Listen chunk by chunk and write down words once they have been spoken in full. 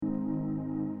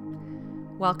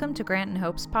Welcome to Grant and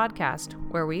Hope's podcast,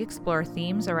 where we explore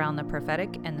themes around the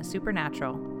prophetic and the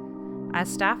supernatural.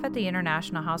 As staff at the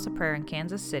International House of Prayer in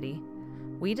Kansas City,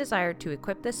 we desire to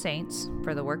equip the saints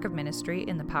for the work of ministry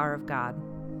in the power of God.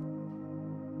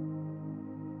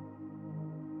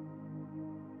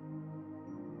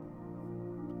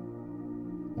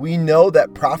 We know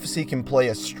that prophecy can play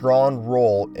a strong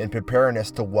role in preparing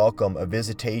us to welcome a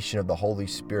visitation of the Holy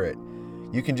Spirit.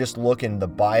 You can just look in the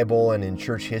Bible and in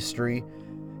church history.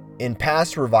 In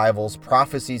past revivals,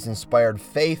 prophecies inspired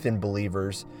faith in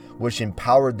believers, which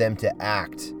empowered them to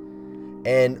act.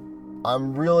 And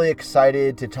I'm really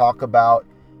excited to talk about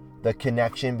the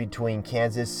connection between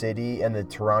Kansas City and the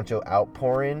Toronto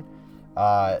outpouring.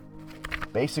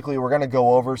 Basically, we're going to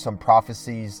go over some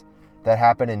prophecies that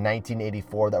happened in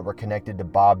 1984 that were connected to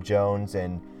Bob Jones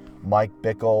and Mike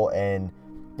Bickle, and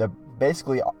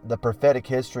the prophetic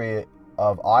history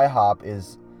of IHOP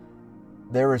is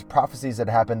there is prophecies that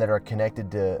happened that are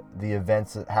connected to the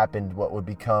events that happened, what would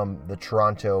become the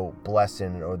Toronto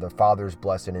blessing or the Father's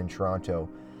blessing in Toronto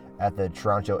at the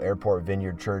Toronto Airport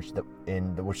Vineyard Church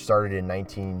which started in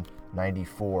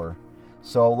 1994.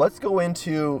 So let's go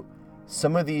into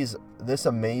some of this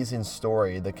amazing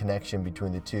story, the connection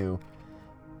between the two.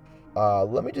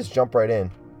 Let me just jump right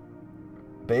in.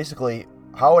 Basically,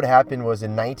 how it happened was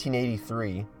in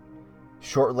 1983,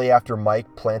 shortly after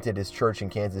Mike planted his church in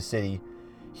Kansas City,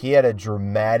 he had a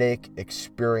dramatic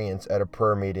experience at a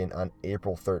prayer meeting on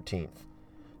April 13th.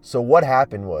 So what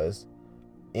happened was,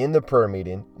 in the prayer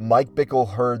meeting, Mike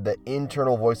Bickle heard the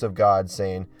internal voice of God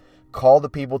saying, "Call the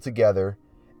people together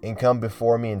and come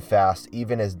before me and fast,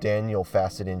 even as Daniel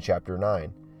fasted in chapter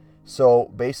 9. So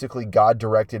basically, God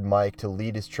directed Mike to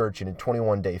lead his church in a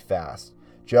 21-day fast.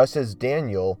 Just as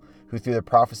Daniel, who through the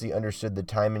prophecy understood the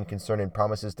timing concerning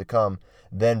promises to come,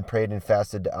 then prayed and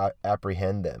fasted to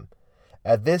apprehend them.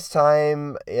 At this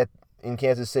time in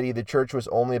Kansas City, the church was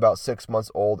only about 6 months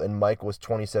old, and Mike was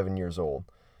 27 years old.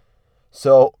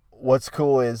 So what's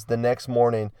cool is the next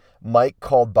morning, Mike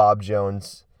called Bob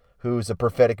Jones, who's a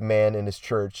prophetic man in his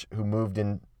church, who moved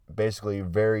in basically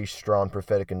very strong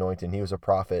prophetic anointing. He was a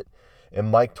prophet. And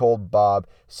Mike told Bob,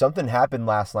 "Something happened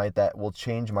last night that will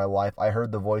change my life. I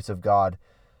heard the voice of God."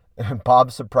 And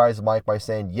Bob surprised Mike by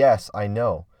saying, "Yes, I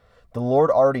know. The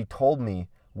Lord already told me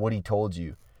what he told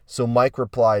you." So Mike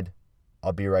replied,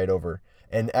 "I'll be right over."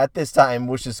 And at this time,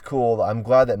 which is cool, I'm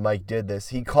glad that Mike did this,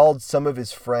 he called some of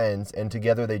his friends, and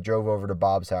together they drove over to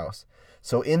Bob's house.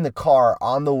 So in the car,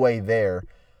 on the way there,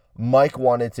 Mike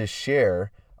wanted to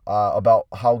share about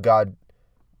how God,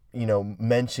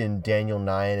 mentioned Daniel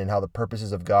 9 and how the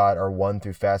purposes of God are won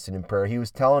through fasting and prayer. He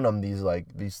was telling them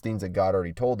these things that God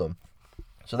already told them.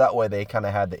 So that way they kind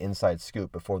of had the inside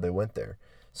scoop before they went there.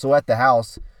 So at the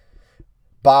house,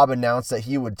 Bob announced that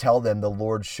he would tell them the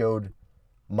Lord showed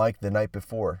Mike the night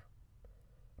before.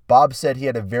 Bob said he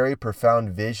had a very profound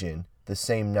vision the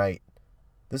same night.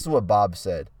 This is what Bob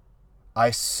said. "I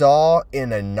saw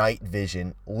in a night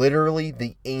vision, literally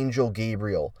the angel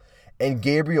Gabriel. And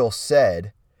Gabriel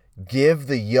said, 'Give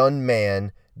the young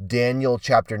man Daniel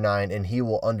chapter 9 and he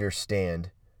will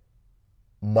understand.'"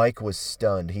 Mike was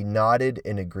stunned. He nodded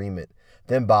in agreement.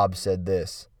 Then Bob said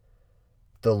this,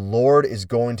 "The Lord is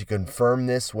going to confirm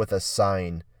this with a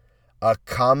sign. A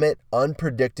comet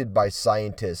unpredicted by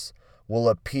scientists will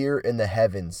appear in the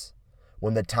heavens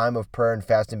when the time of prayer and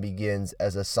fasting begins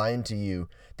as a sign to you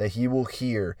that he will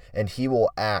hear and he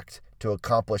will act to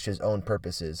accomplish his own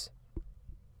purposes."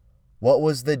 "What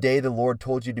was the day the Lord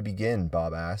told you to begin?"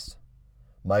 Bob asked.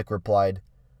 Mike replied,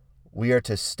 "We are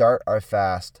to start our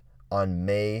fast on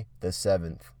May the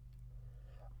 7th.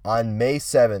 On May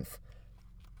 7th,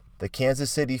 the Kansas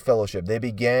City Fellowship, they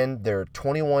began their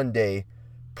 21-day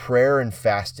prayer and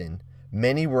fasting.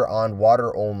 Many were on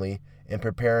water only and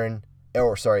praying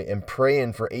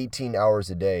for 18 hours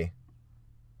a day.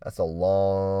 That's a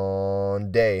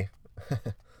long day.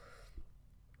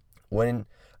 When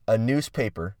a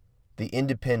newspaper, the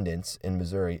Independence in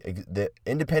Missouri, the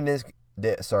Independence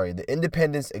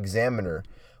Examiner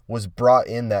was brought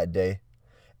in that day,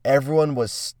 everyone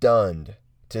was stunned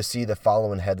to see the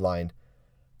following headline: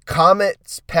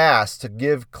 "Comets pass to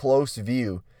give close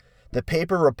view." The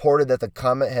paper reported that the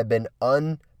comet had been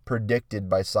unpredicted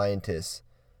by scientists,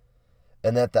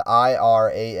 and that the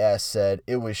IRAS said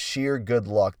it was sheer good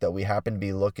luck that we happened to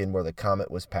be looking where the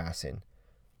comet was passing.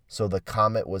 So the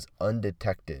comet was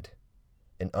undetected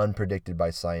and unpredicted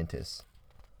by scientists.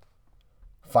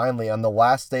 Finally, on the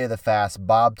last day of the fast,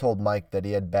 Bob told Mike that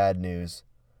he had bad news.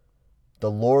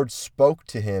 The Lord spoke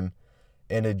to him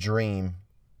in a dream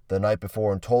the night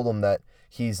before and told him that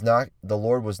the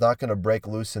Lord was not going to break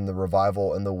loose in the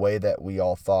revival in the way that we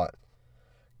all thought.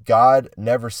 God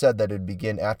never said that it would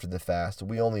begin after the fast.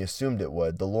 We only assumed it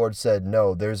would. The Lord said,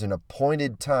 no, there's an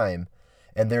appointed time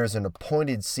and there's an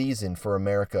appointed season for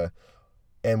America.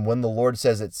 And when the Lord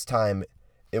says it's time,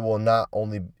 it will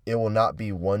not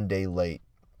be one day late.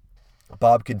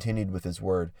 Bob continued with his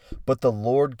word. But the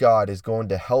Lord God is going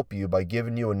to help you by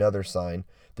giving you another sign.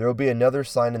 There will be another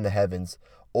sign in the heavens.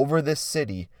 Over this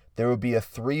city, there will be a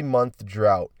 3-month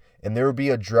drought, and there will be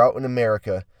a drought in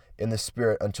America in the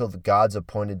spirit until the God's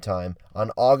appointed time.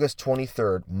 On August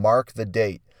 23rd, mark the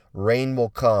date. Rain will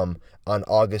come on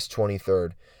August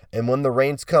 23rd. And when the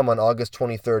rains come on August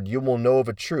 23rd, you will know of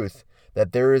a truth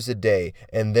that there is a day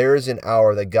and there is an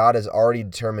hour that God has already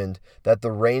determined that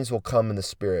the rains will come in the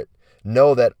spirit.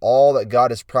 Know that all that God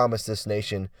has promised this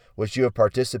nation, which you have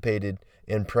participated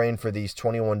in praying for these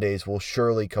 21 days, will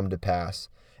surely come to pass.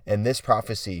 And this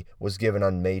prophecy was given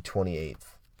on May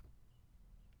 28th.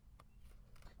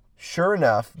 Sure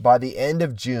enough, by the end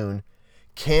of June,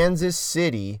 Kansas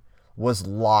City was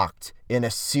locked in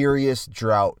a serious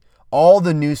drought. All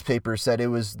the newspapers said it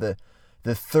was the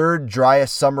third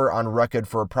driest summer on record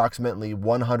for approximately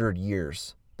 100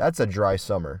 years. That's a dry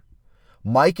summer.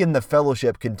 Mike and the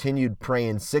fellowship continued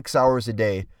praying 6 hours a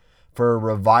day for a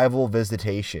revival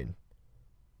visitation.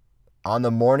 On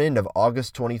the morning of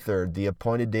August 23rd, the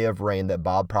appointed day of rain that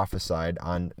Bob prophesied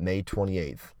on May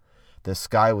 28th, the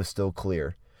sky was still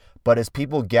clear. But as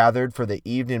people gathered for the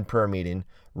evening prayer meeting,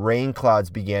 rain clouds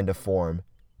began to form.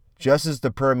 Just as the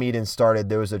prayer meeting started,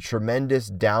 there was a tremendous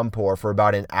downpour for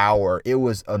about an hour. It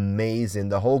was amazing.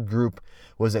 The whole group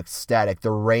was ecstatic.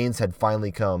 The rains had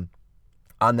finally come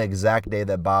on the exact day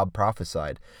that Bob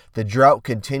prophesied. The drought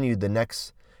continued the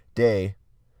next day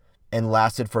and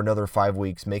lasted for another 5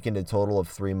 weeks, making a total of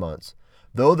 3 months.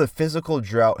 Though the physical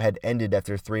drought had ended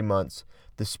after 3 months,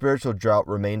 the spiritual drought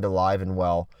remained alive and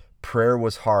well. Prayer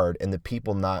was hard, and the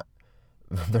people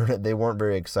they weren't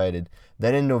very excited.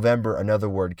 Then in November, another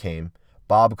word came.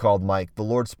 Bob called Mike. The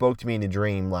Lord spoke to me in a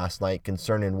dream last night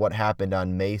concerning what happened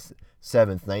on May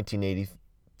 7th,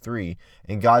 1983.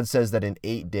 And God says that in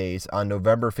 8 days, on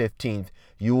November 15th,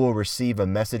 you will receive a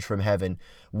message from heaven.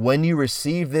 When you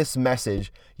receive this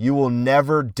message, you will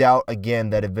never doubt again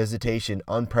that a visitation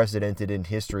unprecedented in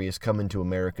history is coming to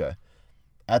America.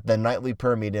 At the nightly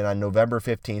prayer meeting on November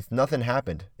 15th, nothing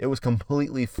happened. It was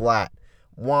completely flat.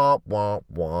 Womp, womp,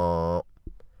 womp.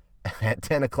 At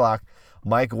 10 o'clock,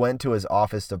 Mike went to his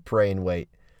office to pray and wait.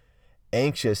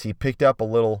 Anxious, he picked up a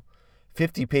little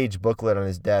 50-page booklet on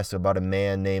his desk about a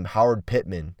man named Howard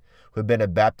Pittman, who had been a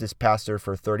Baptist pastor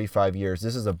for 35 years.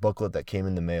 This is a booklet that came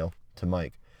in the mail to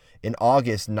Mike. In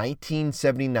August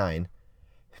 1979,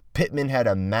 Pittman had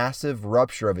a massive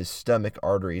rupture of his stomach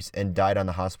arteries and died on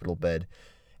the hospital bed.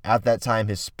 At that time,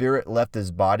 his spirit left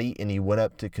his body and he went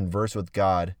up to converse with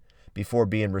God before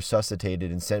being resuscitated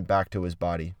and sent back to his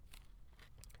body.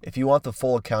 If you want the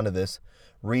full account of this,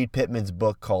 read Pittman's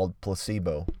book called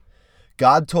Placebo.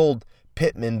 God told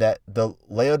Pittman that the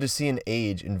Laodicean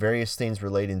age and various things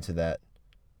relating to that.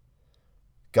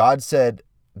 God said,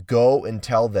 "Go and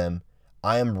tell them,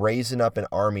 I am raising up an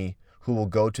army who will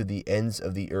go to the ends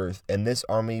of the earth, and this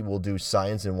army will do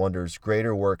signs and wonders,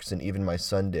 greater works than even my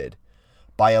son did."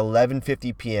 By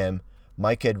 11:50 p.m.,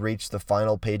 Mike had reached the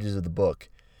final pages of the book.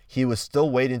 He was still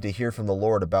waiting to hear from the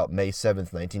Lord about May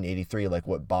 7th, 1983, like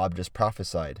what Bob just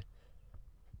prophesied.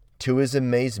 To his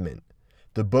amazement,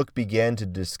 the book began to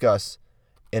discuss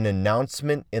an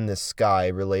announcement in the sky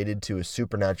related to a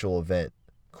supernatural event,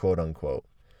 quote unquote.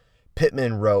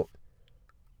 Pittman wrote,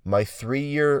 "My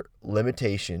 3-year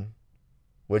limitation,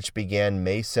 which began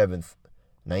May 7th,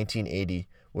 1980,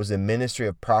 was a ministry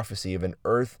of prophecy of an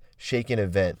earth-shaking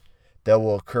event that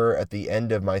will occur at the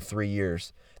end of my 3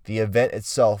 years. The event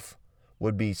itself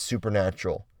would be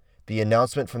supernatural. The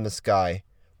announcement from the sky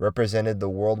represented the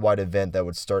worldwide event that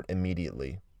would start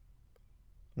immediately."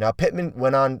 Now, Pittman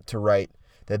went on to write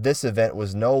that this event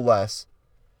was no less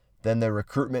than the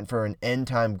recruitment for an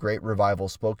end-time great revival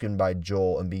spoken by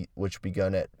Joel, which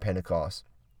begun at Pentecost.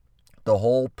 The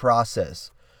whole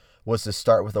process was to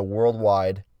start with a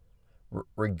worldwide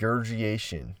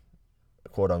regurgitation,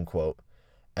 quote unquote,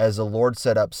 as the Lord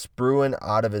set up, spewing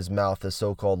out of his mouth the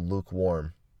so-called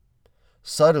lukewarm.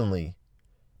 Suddenly,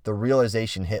 the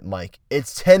realization hit Mike.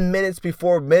 It's 10 minutes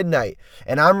before midnight,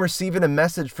 and I'm receiving a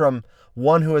message from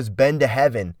one who has been to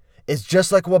heaven. It's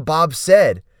just like what Bob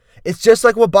said. It's just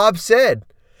like what Bob said.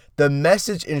 The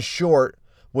message, in short,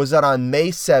 was that on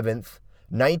May 7th,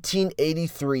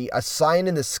 1983, a sign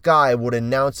in the sky would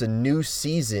announce a new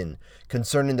season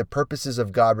concerning the purposes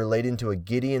of God relating to a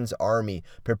Gideon's army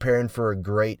preparing for a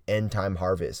great end-time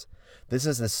harvest. This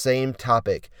is the same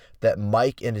topic that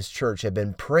Mike and his church had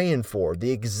been praying for,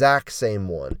 the exact same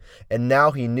one. And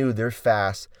now he knew their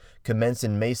fast, commenced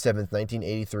in May 7th,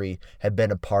 1983, had been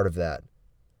a part of that.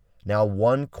 Now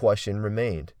one question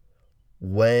remained.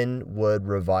 When would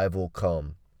revival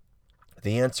come?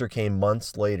 The answer came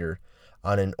months later.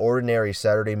 On an ordinary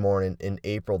Saturday morning in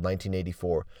April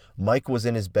 1984, Mike was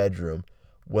in his bedroom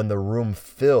when the room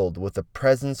filled with the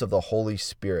presence of the Holy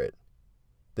Spirit.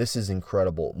 This is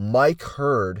incredible. Mike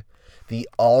heard the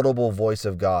audible voice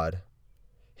of God.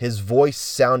 His voice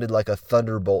sounded like a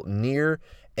thunderbolt, near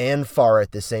and far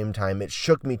at the same time. It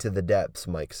shook me to the depths,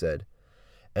 Mike said.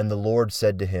 And the Lord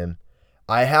said to him,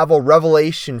 I have a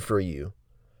revelation for you.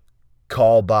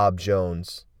 Call Bob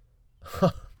Jones.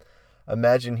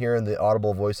 Imagine hearing the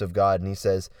audible voice of God, and he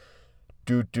says,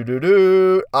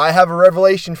 I have a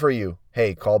revelation for you.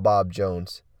 Hey, call Bob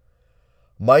Jones.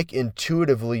 Mike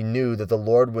intuitively knew that the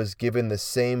Lord was giving the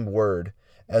same word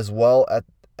as well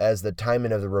as the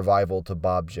timing of the revival to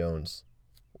Bob Jones.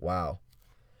 Wow.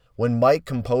 When Mike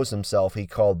composed himself, he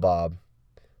called Bob.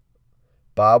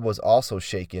 Bob was also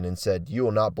shaken and said, You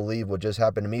will not believe what just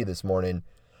happened to me this morning.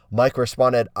 Mike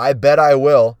responded, I bet I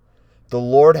will. The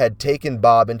Lord had taken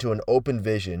Bob into an open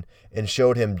vision and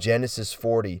showed him Genesis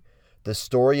 40, the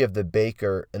story of the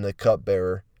baker and the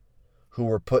cupbearer who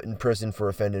were put in prison for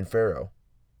offending Pharaoh.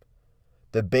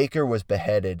 The baker was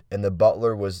beheaded, and the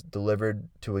butler was delivered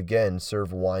to again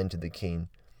serve wine to the king.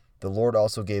 The Lord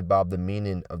also gave Bob the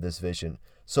meaning of this vision.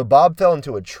 So Bob fell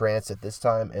into a trance at this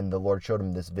time, and the Lord showed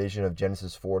him this vision of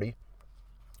Genesis 40.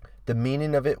 The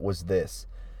meaning of it was this.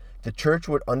 The church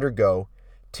would undergo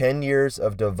 10 years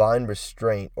of divine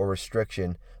restraint or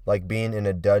restriction, like being in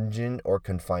a dungeon or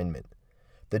confinement.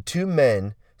 The two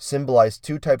men symbolized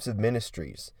two types of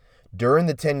ministries. During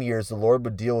the 10 years, the Lord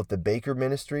would deal with the baker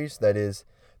ministries, that is,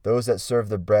 those that serve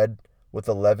the bread with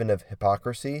the leaven of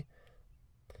hypocrisy.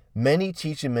 Many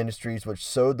teaching ministries which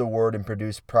sowed the word and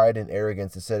produced pride and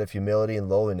arrogance instead of humility and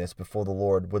lowliness before the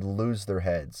Lord would lose their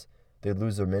heads. They'd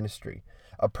lose their ministry.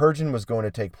 A purging was going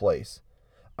to take place.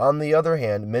 On the other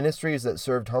hand, ministries that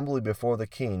served humbly before the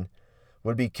king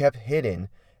would be kept hidden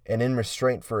and in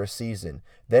restraint for a season.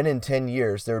 Then in 10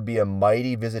 years, there would be a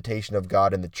mighty visitation of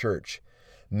God in the church.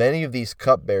 Many of these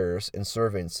cupbearers and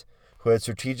servants who had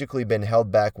strategically been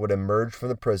held back would emerge from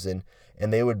the prison,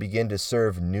 and they would begin to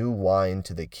serve new wine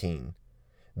to the king.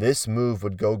 This move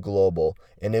would go global,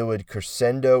 and it would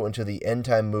crescendo into the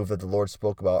end-time move that the Lord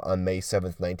spoke about on May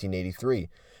 7th, 1983.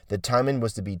 The timing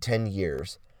was to be 10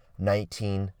 years,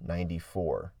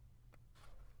 1994.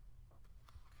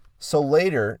 So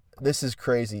later, this is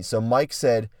crazy. So Mike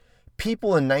said,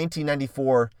 people in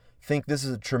 1994 think this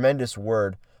is a tremendous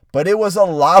word, but it was a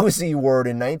lousy word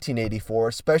in 1984,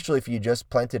 especially if you just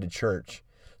planted a church.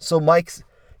 So Mike's,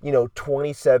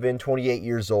 27, 28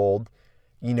 years old.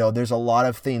 There's a lot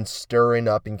of things stirring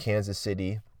up in Kansas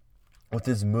City with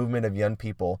this movement of young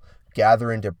people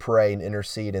gathering to pray and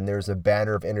intercede. And there's a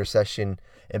banner of intercession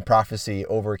and prophecy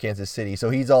over Kansas City. So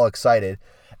he's all excited.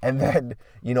 And then,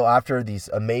 after these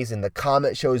amazing, the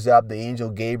comet shows up, the angel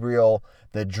Gabriel,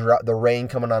 the rain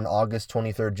coming on August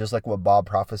 23rd, just like what Bob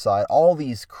prophesied, all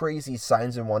these crazy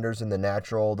signs and wonders in the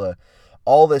natural,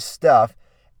 all this stuff.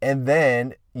 And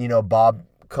then, Bob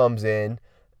comes in,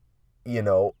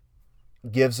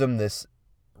 gives him this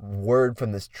word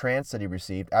from this trance that he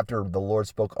received after the Lord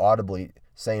spoke audibly,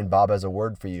 saying, Bob has a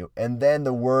word for you. And then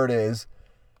the word is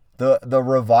the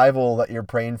revival that you're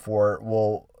praying for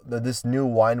this new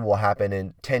wine will happen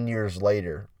in 10 years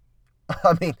later.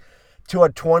 I mean, to a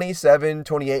 27,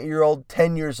 28-year-old,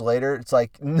 10 years later, it's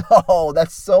like, no,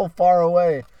 that's so far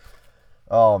away.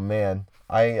 Oh, man.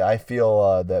 I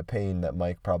feel that pain that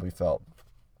Mike probably felt.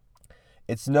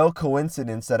 It's no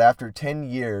coincidence that after 10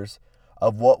 years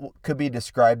of what could be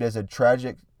described as a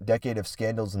tragic decade of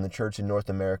scandals in the church in North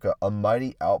America, a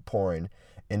mighty outpouring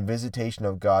and visitation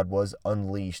of God was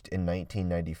unleashed in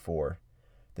 1994.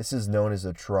 This is known as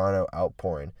the Toronto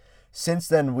Outpouring. Since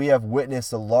then, we have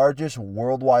witnessed the largest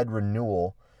worldwide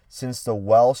renewal since the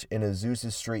Welsh and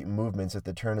Azusa Street movements at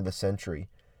the turn of the century.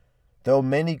 Though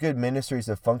many good ministries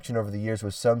have functioned over the years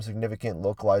with some significant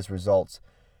localized results,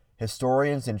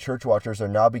 historians and church watchers are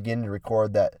now beginning to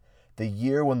record that the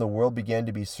year when the world began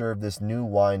to be served this new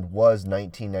wine was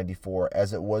 1994,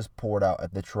 as it was poured out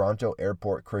at the Toronto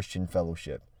Airport Christian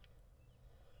Fellowship.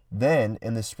 Then,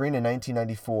 in the spring of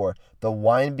 1994, the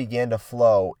wine began to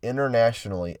flow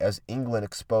internationally as England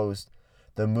exposed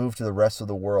the move to the rest of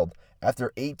the world.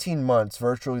 After 18 months,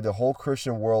 virtually the whole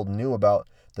Christian world knew about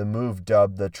the move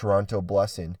dubbed the Toronto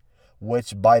Blessing,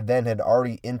 which by then had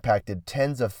already impacted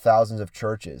tens of thousands of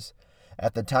churches.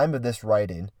 At the time of this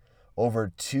writing,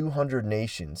 over 200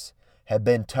 nations had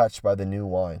been touched by the new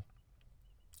wine.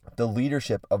 The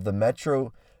leadership of the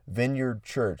Metro Vineyard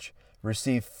Church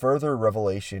received further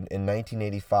revelation in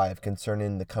 1985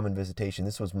 concerning the coming visitation.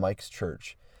 This was Mike's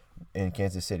church in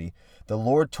Kansas City. The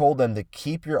Lord told them to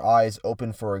keep your eyes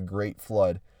open for a great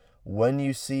flood. When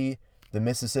you see the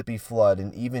Mississippi flood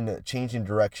and even a change in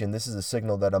direction, this is a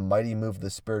signal that a mighty move of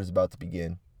the Spirit is about to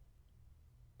begin.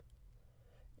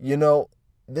 You know,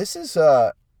 this is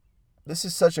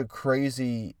such a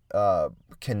crazy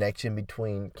connection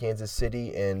between Kansas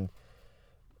City and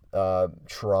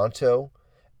Toronto.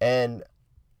 And,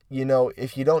 you know,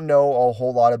 if you don't know a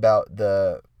whole lot about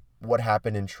what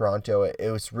happened in Toronto, it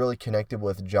was really connected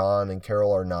with John and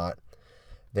Carol Arnott.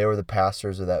 They were the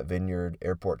pastors of that Vineyard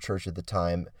Airport Church at the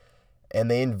time. And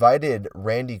they invited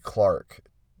Randy Clark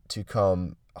to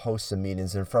come host some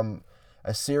meetings. And from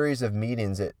a series of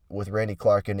meetings with Randy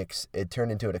Clark, and it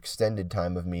turned into an extended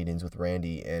time of meetings with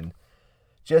Randy. And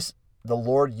just the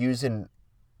Lord using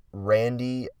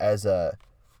Randy as a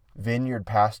vineyard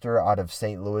pastor out of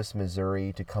St. Louis,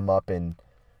 Missouri, to come up and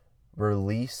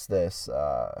release this,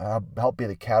 help be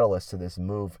the catalyst to this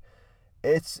move.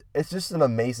 It's just an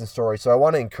amazing story. So I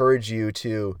want to encourage you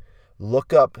to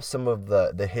look up some of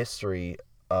the history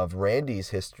of Randy's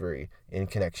history in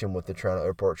connection with the Toronto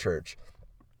Airport Church,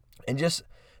 and just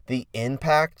the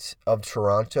impact of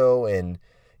Toronto and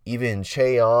even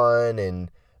Cheon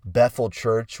and Bethel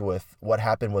Church with what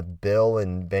happened with Bill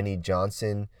and Benny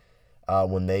Johnson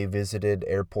when they visited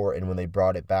airport and when they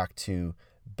brought it back to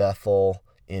Bethel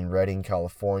in Redding,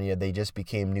 California. They just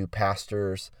became new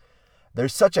pastors.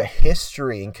 There's such a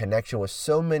history and connection with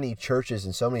so many churches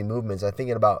and so many movements. I'm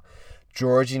thinking about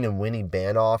Georgine and Winnie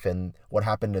Banoff and what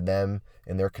happened to them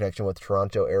and their connection with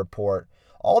Toronto Airport.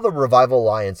 All the revival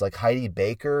lions like Heidi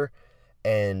Baker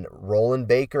and Roland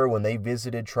Baker, when they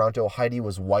visited Toronto, Heidi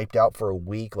was wiped out for a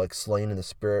week, like slain in the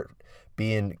spirit,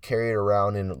 being carried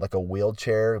around in like a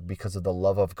wheelchair because of the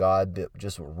love of God that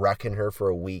just wrecking her for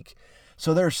a week.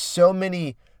 So there's so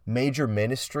many major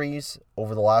ministries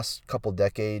over the last couple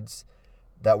decades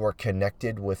that were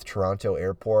connected with Toronto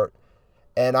Airport.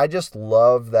 And I just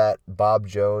love that Bob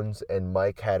Jones and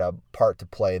Mike had a part to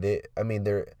play.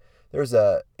 There's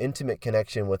a intimate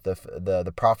connection with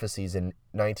the prophecies in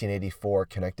 1984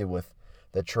 connected with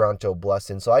the Toronto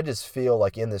blessing. So I just feel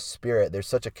like in the spirit, there's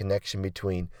such a connection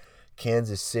between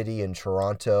Kansas City and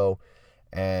Toronto,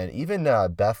 and even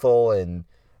Bethel and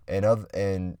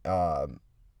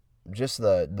just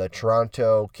the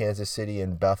Toronto, Kansas City,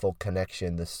 and Bethel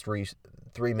connection. The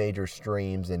three major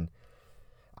streams, and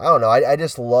I don't know. I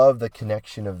just love the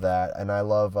connection of that, and I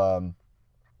love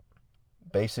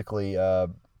basically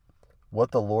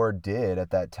what the Lord did at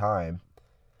that time.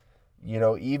 You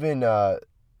know, even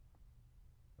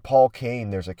Paul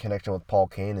Cain, there's a connection with Paul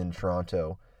Cain in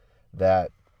Toronto.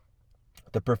 That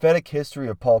the prophetic history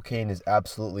of Paul Cain is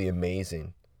absolutely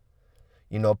amazing.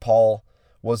 You know, Paul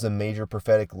was a major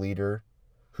prophetic leader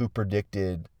who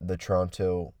predicted the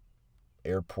Toronto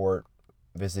Airport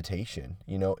visitation.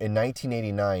 You know, in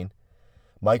 1989,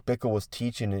 Mike Bickle was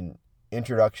teaching an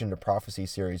Introduction to Prophecy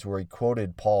series where he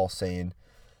quoted Paul saying,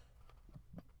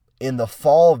 in the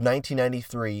fall of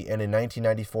 1993 and in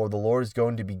 1994, the Lord is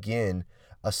going to begin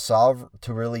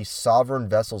to release sovereign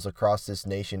vessels across this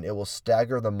nation. It will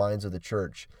stagger the minds of the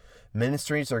church.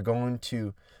 Ministries are going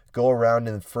to go around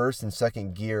in the first and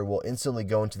second gear, will instantly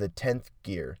go into the 10th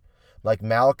gear. Like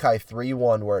Malachi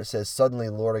 3:1, where it says, suddenly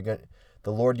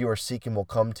the Lord you are seeking will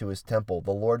come to his temple.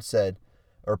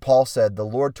 Paul said, the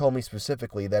Lord told me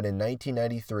specifically that in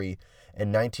 1993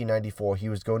 and 1994, he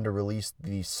was going to release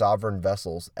these sovereign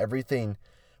vessels. Everything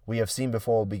we have seen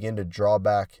before will begin to draw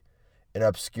back in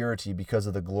obscurity because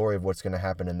of the glory of what's going to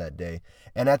happen in that day.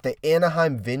 And at the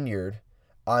Anaheim Vineyard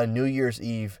on New Year's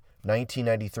Eve,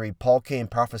 1993, Paul Cain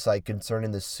prophesied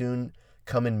concerning the soon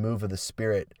coming move of the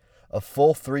Spirit. A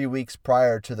full 3 weeks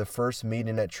prior to the first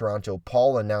meeting at Toronto,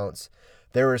 Paul announced,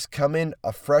 there is coming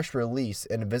a fresh release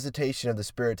and a visitation of the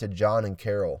Spirit to John and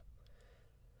Carol.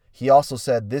 He also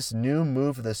said this new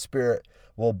move of the Spirit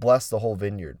will bless the whole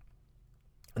vineyard.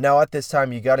 Now at this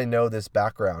time, you got to know this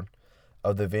background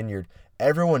of the vineyard.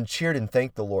 Everyone cheered and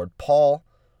thanked the Lord. Paul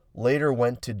later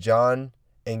went to John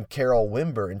and Carol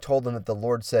Wimber and told them that the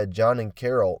Lord said John and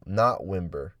Carol, not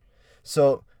Wimber.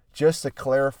 So just to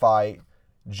clarify,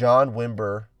 John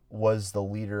Wimber was the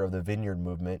leader of the vineyard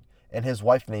movement, and his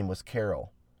wife's name was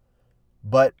Carol.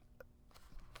 But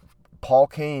Paul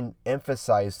Cain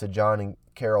emphasized to John and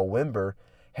Carol Wimber,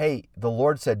 hey, the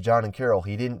Lord said John and Carol.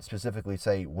 He didn't specifically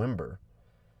say Wimber.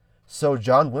 So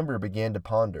John Wimber began to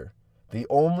ponder. The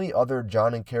only other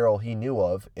John and Carol he knew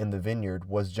of in the vineyard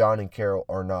was John and Carol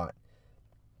Arnott.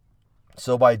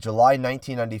 So by July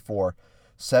 1994,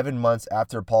 7 months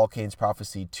after Paul Cain's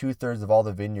prophecy, 2/3 of all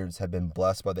the vineyards had been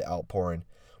blessed by the outpouring,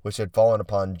 which had fallen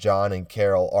upon John and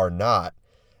Carol Arnott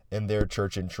in their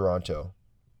church in Toronto.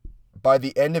 By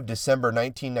the end of December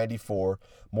 1994,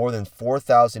 more than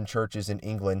 4,000 churches in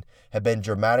England had been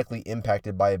dramatically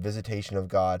impacted by a visitation of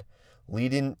God.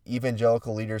 Leading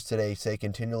evangelical leaders today say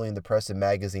continually in the press and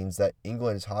magazines that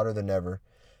England is hotter than ever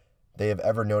they have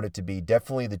ever known it to be.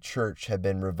 Definitely the church had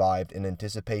been revived, and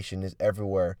anticipation is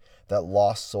everywhere that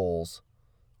lost souls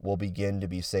will begin to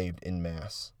be saved en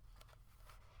masse.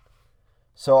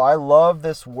 So I love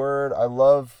this word. I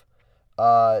love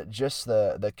just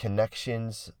the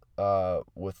connections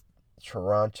with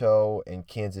Toronto and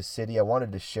Kansas City. I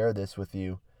wanted to share this with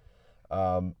you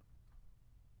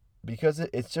because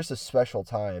it's just a special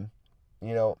time.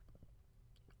 You know,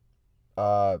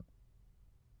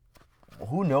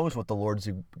 who knows what the Lord's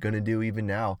going to do even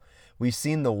now. We've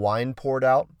seen the wine poured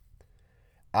out.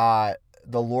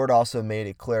 The Lord also made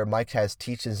it clear. Mike has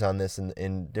teachings on this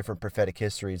in different prophetic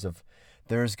histories of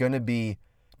there's going to be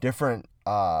different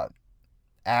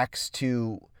acts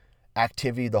to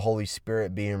activity of the Holy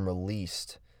Spirit being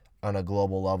released on a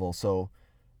global level. So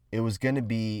it was going to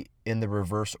be in the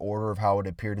reverse order of how it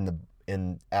appeared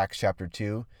in Acts chapter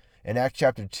 2. In Acts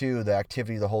chapter 2, the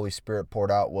activity of the Holy Spirit poured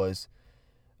out was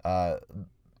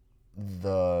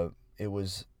the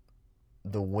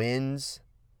winds,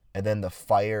 and then the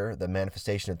fire, the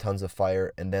manifestation of tons of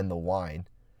fire, and then the wine.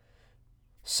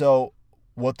 So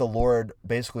what the Lord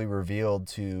basically revealed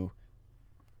to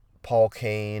Paul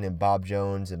Cain and Bob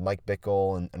Jones and Mike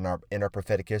Bickle in our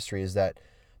prophetic history is that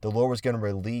the Lord was going to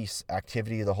release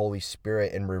activity of the Holy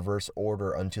Spirit in reverse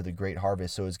order unto the great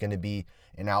harvest. So it's going to be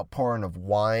an outpouring of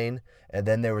wine, and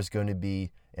then there was going to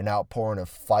be an outpouring of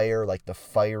fire, like the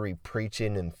fiery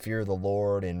preaching and fear of the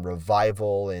Lord and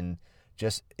revival and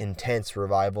just intense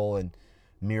revival and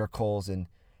miracles. And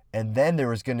then there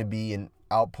was going to be an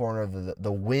outpouring of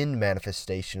the wind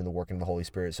manifestation of the working of the Holy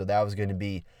Spirit. So that was going to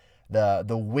be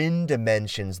the wind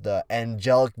dimensions, the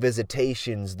angelic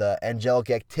visitations, the angelic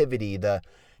activity, the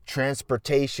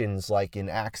transportations like in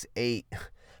Acts 8,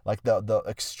 like the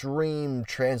extreme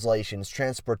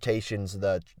transportations,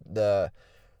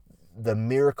 the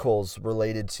miracles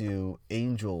related to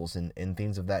angels and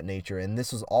things of that nature. And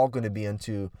this is all going to be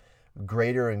unto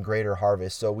greater and greater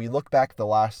harvest. So we look back the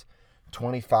last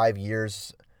 25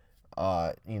 years,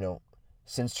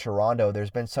 since Toronto, there's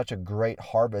been such a great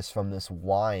harvest from this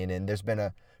wine, and there's been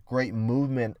a great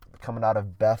movement coming out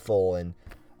of Bethel and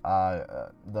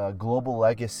the Global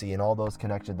Legacy and all those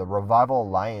connections. The Revival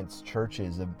Alliance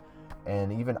churches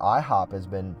and even IHOP has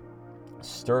been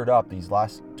stirred up these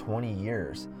last 20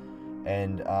 years.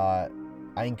 And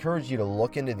I encourage you to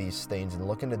look into these things and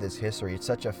look into this history. It's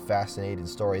such a fascinating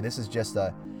story. This is just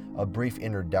a brief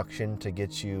introduction to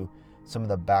get you some of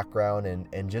the background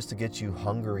and just to get you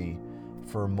hungry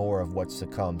for more of what's to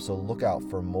come. So look out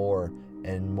for more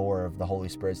and more of the Holy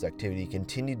Spirit's activity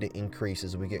continue to increase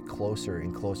as we get closer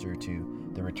and closer to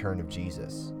the return of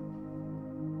Jesus.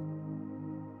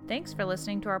 Thanks for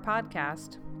listening to our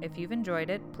podcast. If you've enjoyed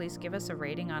it, please give us a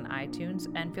rating on iTunes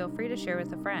and feel free to share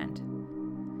with a friend.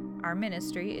 Our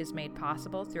ministry is made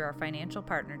possible through our financial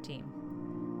partner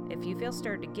team. If you feel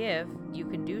stirred to give, you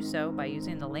can do so by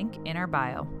using the link in our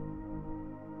bio.